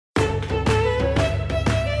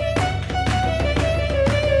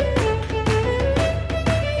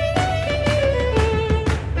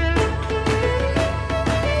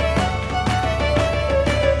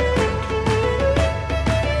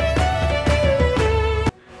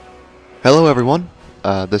Hello everyone,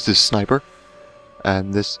 this is Sniper,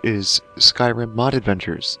 and this is Skyrim Mod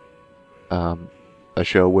Adventures, a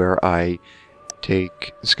show where I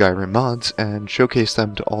take Skyrim mods and showcase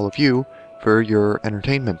them to all of you for your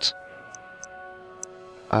entertainment.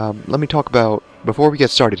 Let me talk about, before we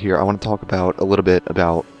get started here, I want to talk about a little bit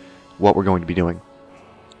about what we're going to be doing.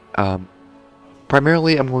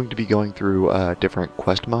 Primarily I'm going to be going through different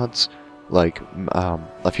quest mods, like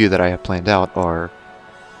a few that I have planned out are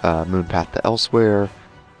Moonpath to Elsweyr,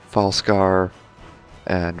 Falskar,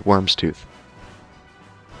 and Worm's Tooth.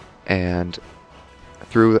 And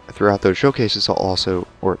throughout those showcases,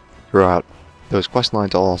 throughout those quest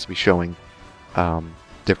lines, I'll also be showing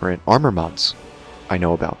different armor mods I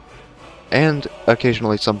know about, and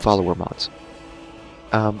occasionally some follower mods.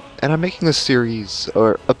 And I'm making this series,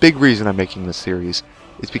 or a big reason I'm making this series,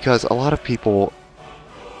 is because a lot of people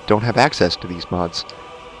don't have access to these mods.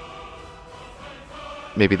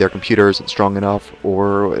 Maybe their computer isn't strong enough,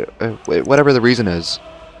 or whatever the reason is.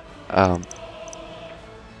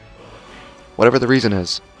 Whatever the reason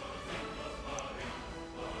is.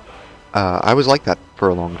 I was like that for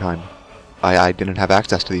a long time. I didn't have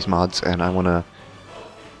access to these mods, and I want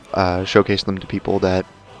to showcase them to people that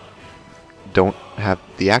don't have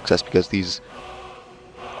the access, because these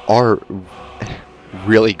are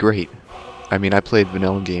really great. I mean, I played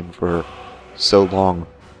vanilla game for so long,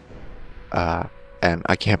 and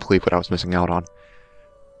I can't believe what I was missing out on.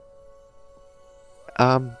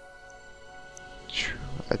 I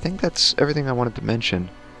think that's everything I wanted to mention.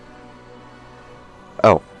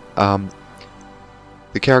 Oh,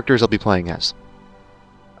 the characters I'll be playing as.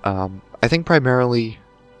 I think primarily,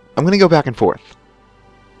 I'm going to go back and forth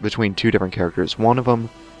between two different characters. One of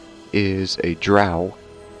them is a Drow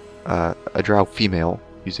female,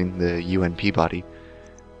 using the UNP body,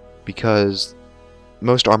 because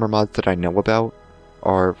most armor mods that I know about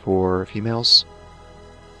are for females,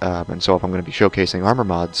 and so if I'm going to be showcasing armor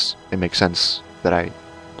mods, it makes sense that I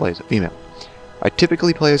play as a female. I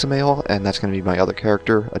typically play as a male, and that's going to be my other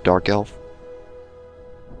character, a dark elf.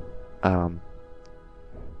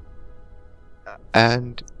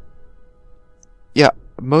 And yeah,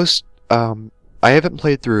 I haven't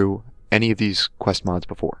played through any of these quest mods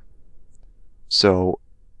before, so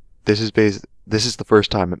this is the first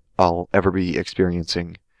time I'll ever be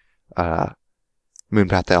experiencing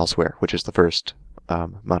Moonpath to Elsweyr, which is the first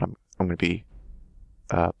mod I'm going to be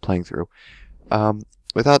playing through.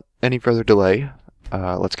 Without any further delay,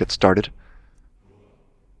 let's get started.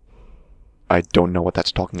 I don't know what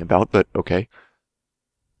that's talking about, but okay.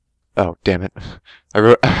 Oh, damn it.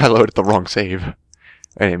 I loaded the wrong save.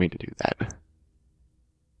 I didn't mean to do that.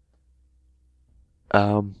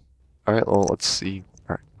 Alright, well, let's see.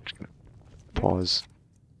 Alright, I'm just gonna pause.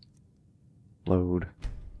 Load.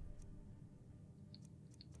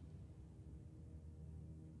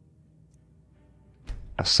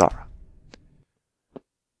 Asara.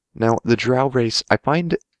 Now, the Drow Race, I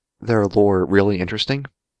find their lore really interesting.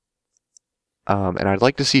 And I'd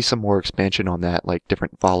like to see some more expansion on that, like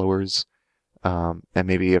different followers, and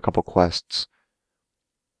maybe a couple quests.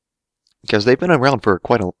 Because they've been around for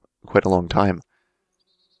quite a long time.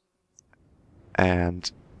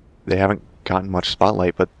 And they haven't gotten much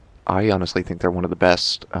spotlight, but I honestly think they're one of the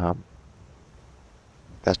best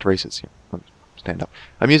races here. Let me stand up.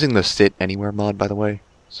 I'm using the Sit Anywhere mod, by the way,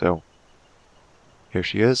 so here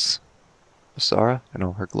she is, Asara, in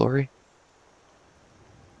all her glory.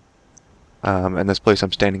 And this place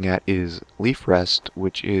I'm standing at is Leaf Rest,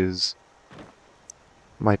 which is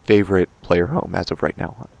my favorite player home as of right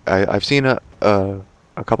now. I've seen a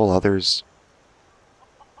couple others,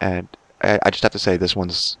 and I just have to say this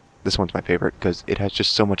one's my favorite because it has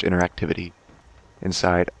just so much interactivity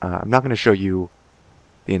inside. I'm not going to show you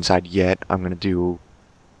the inside yet. I'm going to do,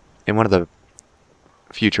 in one of the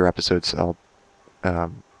future episodes, I'll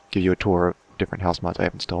give you a tour of different house mods I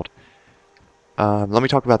have installed. Let me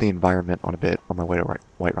talk about the environment on my way to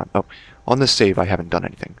Whiterun. Oh, on this save I haven't done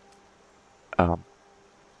anything.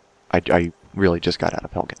 I really just got out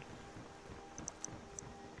of Helgen.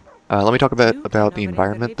 Let me talk about the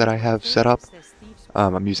environment that I have set up.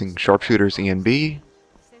 I'm using SharpshootersENB,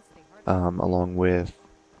 along with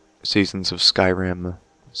Seasons of Skyrim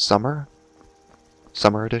Summer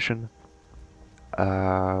Edition.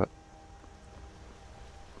 I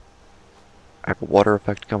have a water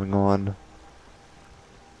effect going on.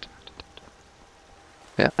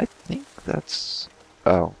 Yeah, I think that's...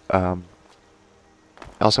 Oh, I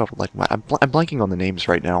also have, like, I'm blanking on the names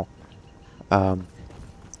right now.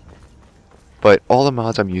 But all the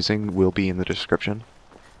mods I'm using will be in the description.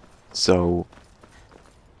 So,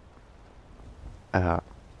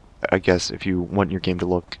 I guess if you want your game to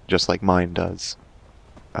look just like mine does,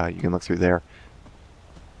 you can look through there.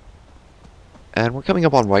 And we're coming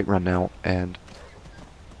up on Whiterun now, and...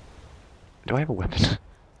 Do I have a weapon?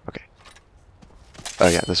 Okay. Oh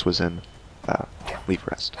yeah, this was in Leaf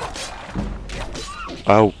Rest.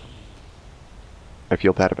 Oh. I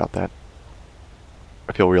feel bad about that.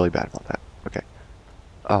 I feel really bad about that. Okay.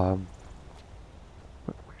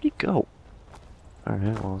 Where'd he go?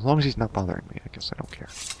 Alright, well, as long as he's not bothering me, I guess I don't care.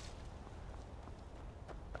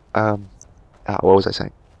 What was I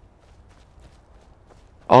saying?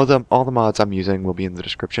 All the mods I'm using will be in the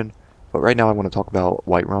description, but right now I want to talk about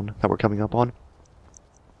Whiterun that we're coming up on.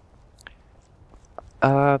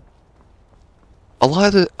 A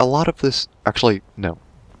lot of this, actually, no.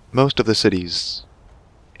 Most of the cities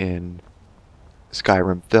in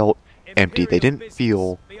Skyrim felt empty. They didn't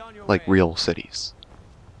feel like real cities.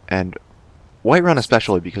 And Whiterun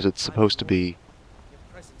especially, because it's supposed to be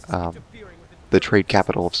the trade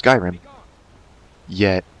capital of Skyrim,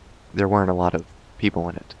 yet there weren't a lot of people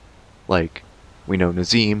in it. Like, we know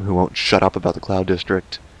Nazim, who won't shut up about the Cloud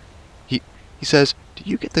District. He says, do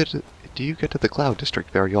you get to the Cloud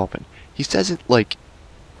District very often? He says it like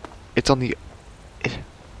it's on the...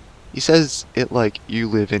 He says it like you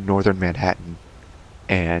live in northern Manhattan,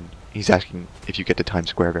 and he's asking if you get to Times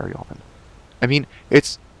Square very often. I mean,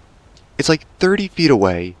 it's like 30 feet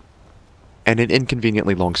away, and an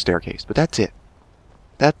inconveniently long staircase, but that's it.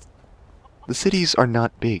 The cities are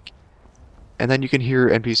not big. And then you can hear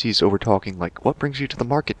NPCs over-talking like, what brings you to the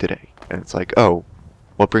market today? And it's like, oh,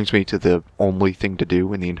 what brings me to the only thing to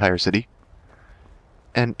do in the entire city?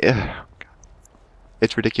 And,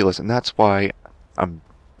 it's ridiculous, and that's why I'm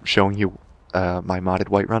showing you my modded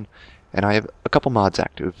Whiterun, and I have a couple mods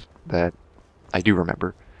active that I do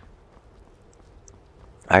remember.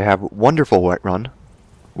 I have Wonderful Whiterun,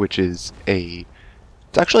 which is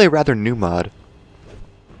it's actually a rather new mod,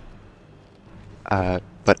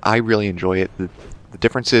 but I really enjoy it. The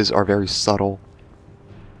differences are very subtle,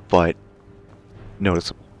 but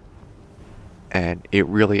noticeable, and it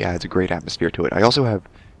really adds a great atmosphere to it. I also have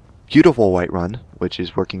Beautiful Whiterun, which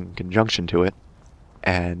is working in conjunction to it,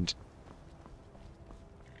 and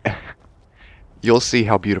you'll see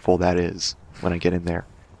how beautiful that is when I get in there.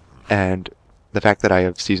 And the fact that I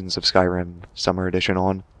have Seasons of Skyrim Summer Edition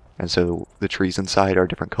on, and so the trees inside are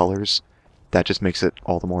different colors, that just makes it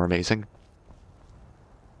all the more amazing.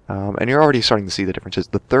 And you're already starting to see the differences.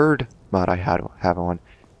 The third mod I have on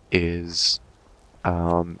is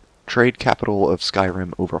Trade Capital of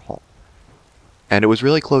Skyrim Overhaul. And it was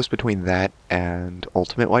really close between that and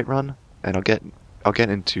Ultimate Whiterun, and I'll get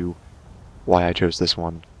into why I chose this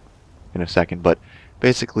one in a second, but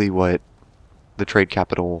basically what the Trade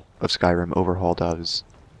Capital of Skyrim Overhaul does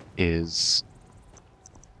is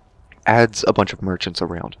adds a bunch of merchants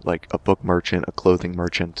around, like a book merchant, a clothing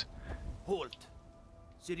merchant. Halt.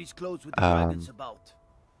 City's closed with the dragons about.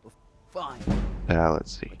 Fine.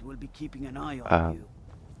 Let's see. But we'll be keeping an eye on you.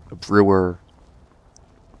 A brewer,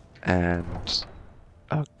 and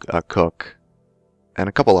a cook, and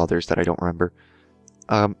a couple others that I don't remember.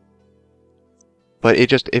 But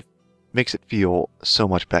it makes it feel so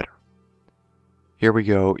much better. Here we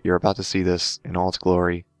go. You're about to see this in all its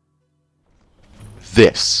glory.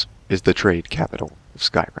 This is the trade capital of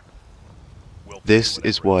Skyrim. This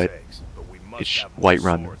is what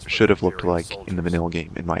Whiterun should have looked like in the vanilla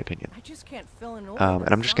game, in my opinion. And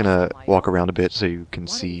I'm just gonna walk around a bit so you can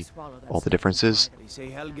see all the differences.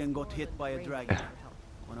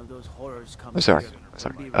 Sorry.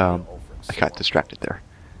 I got distracted there.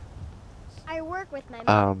 I work with my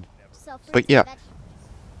mom, but yeah,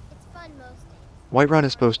 it's fun most days. Whiterun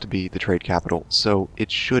is supposed to be the trade capital, so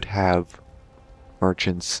it should have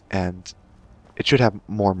merchants, and it should have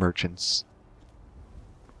more merchants.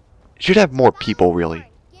 It should have more people, really.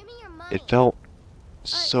 Give me your money. It felt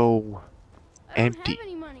so empty,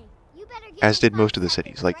 as did most of the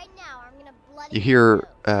cities. Like, you hear,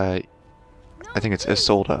 I think it's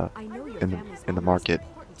Isolde in the market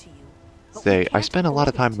say, I spend a lot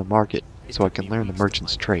of time in the market so I can learn the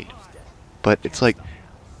merchant's trade. But it's like,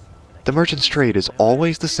 the merchant's trade is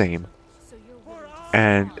always the same,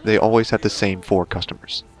 and they always have the same 4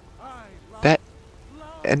 customers.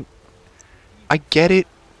 And I get it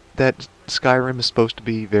that Skyrim is supposed to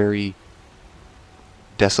be very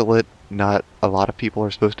desolate, not a lot of people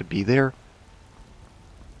are supposed to be there,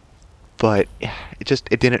 but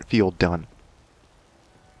it didn't feel done.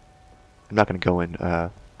 I'm not going to go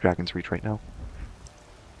in Dragon's Reach right now.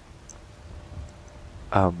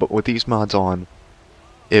 But with these mods on,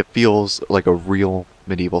 it feels like a real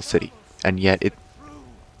medieval city, and yet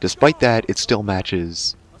despite that, it still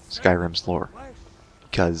matches Skyrim's lore.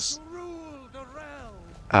 because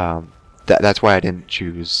that's why I didn't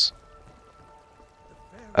choose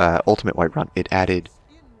Ultimate Whiterun. It added,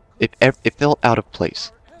 it felt out of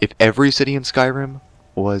place. If every city in Skyrim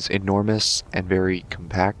was enormous and very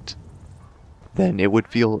compact, then it would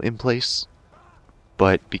feel in place.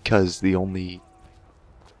 But because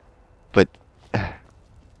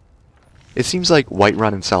it seems like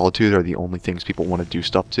Whiterun and Solitude are the only things people want to do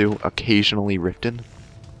stuff to. Occasionally Riften,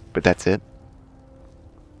 but that's it.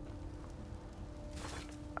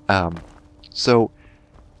 So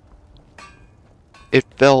it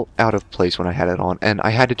felt out of place when I had it on, and I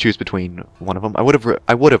had to choose between one of them. I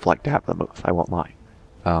would have liked to have them both, I won't lie.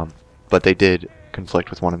 But they did conflict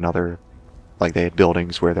with one another. Like, they had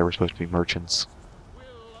buildings where there were supposed to be merchants.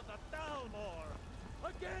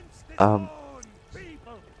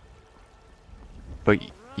 But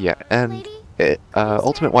yeah, and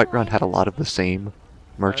Ultimate Whiterun had a lot of the same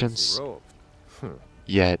merchants,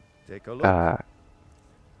 yet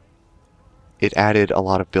it added a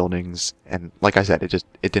lot of buildings, and like I said, it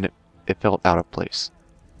felt out of place.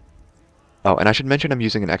 Oh, and I should mention I'm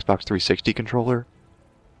using an Xbox 360 controller.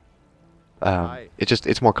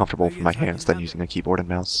 It's more comfortable for my hands than using a keyboard and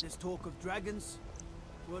mouse.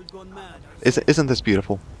 Isn't this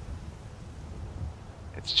beautiful?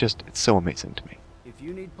 It's so amazing to me. If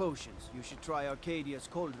you need potions, you should try Arcadia's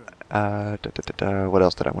Cauldron. What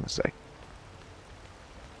else did I want to say?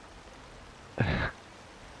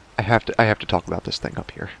 I have to talk about this thing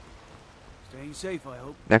up here. Staying safe, I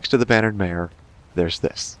hope. Next to the Bannered Mare, there's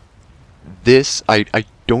this. This, I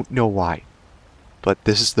don't know why, but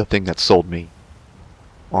this is the thing that sold me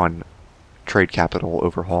on Trade Capital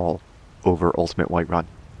Overhaul over Ultimate Whiterun.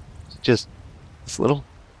 It's just this little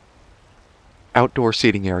outdoor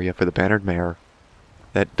seating area for the Bannered Mare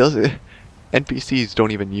that NPCs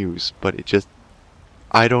don't even use, but it just,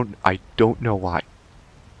 I don't know why.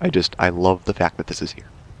 I love the fact that this is here.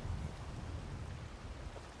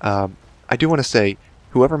 I do want to say,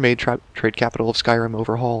 whoever made Trade Capital of Skyrim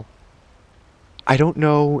Overhaul, I don't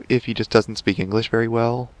know if he just doesn't speak English very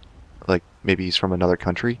well, like maybe he's from another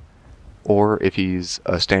country, or if he's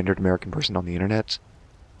a standard American person on the internet,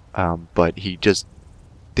 but he just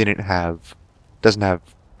doesn't have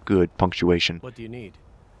good punctuation. What do you need?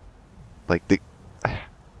 Like, a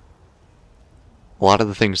lot of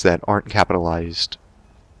the things that aren't capitalized,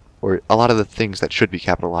 or a lot of the things that should be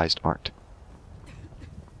capitalized aren't.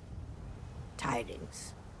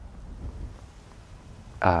 Tidings.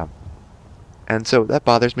 And so that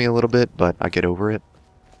bothers me a little bit, but I get over it,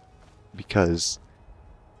 because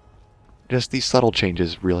just these subtle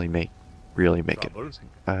changes really make it amazing.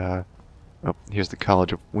 Oh, here's the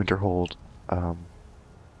College of Winterhold.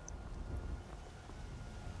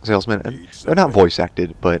 Salesmen, and they're not voice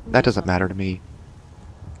acted, but that doesn't matter to me,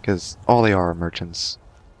 because all they are merchants.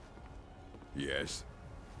 Yes.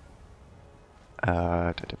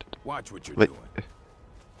 Watch what you're doing.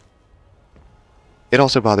 It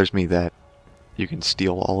also bothers me that you can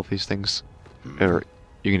steal all of these things, or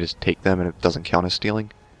you can just take them and it doesn't count as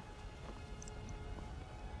stealing.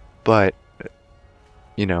 But,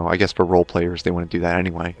 you know, I guess for role players they want to do that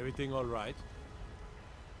anyway. Everything all right?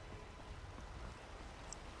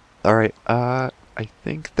 Alright, I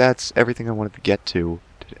think that's everything I wanted to get to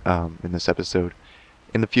in this episode.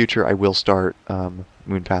 In the future, I will start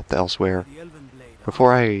Moonpath to Elsweyr.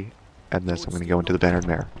 Before I end this, I'm going to go into the Bannered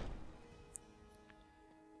Mare.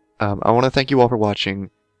 I want to thank you all for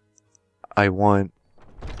watching. And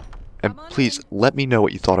please let me know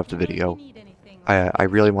what you thought of the video. I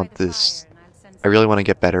really want this. I really want to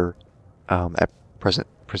get better at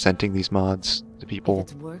presenting these mods to people.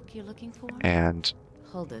 And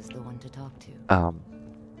Hulda's the one to talk to.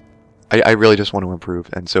 I really just want to improve.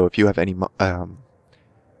 And so if you have any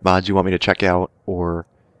mods you want me to check out or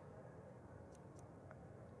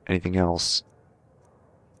anything else,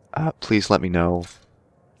 please let me know.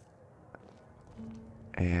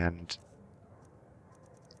 And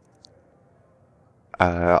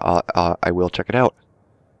I will check it out.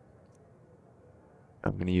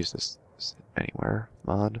 I'm going to use this anywhere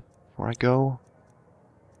mod before I go.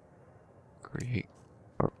 Create.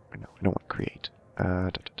 Or, no, I don't want to create.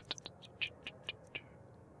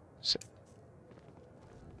 Save.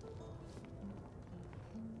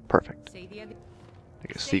 Perfect.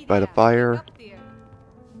 Take a seat by the fire.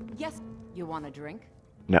 Yes. You want a drink?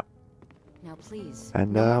 No. Now please.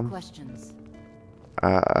 And no more questions.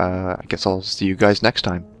 I guess I'll see you guys next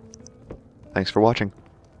time. Thanks for watching.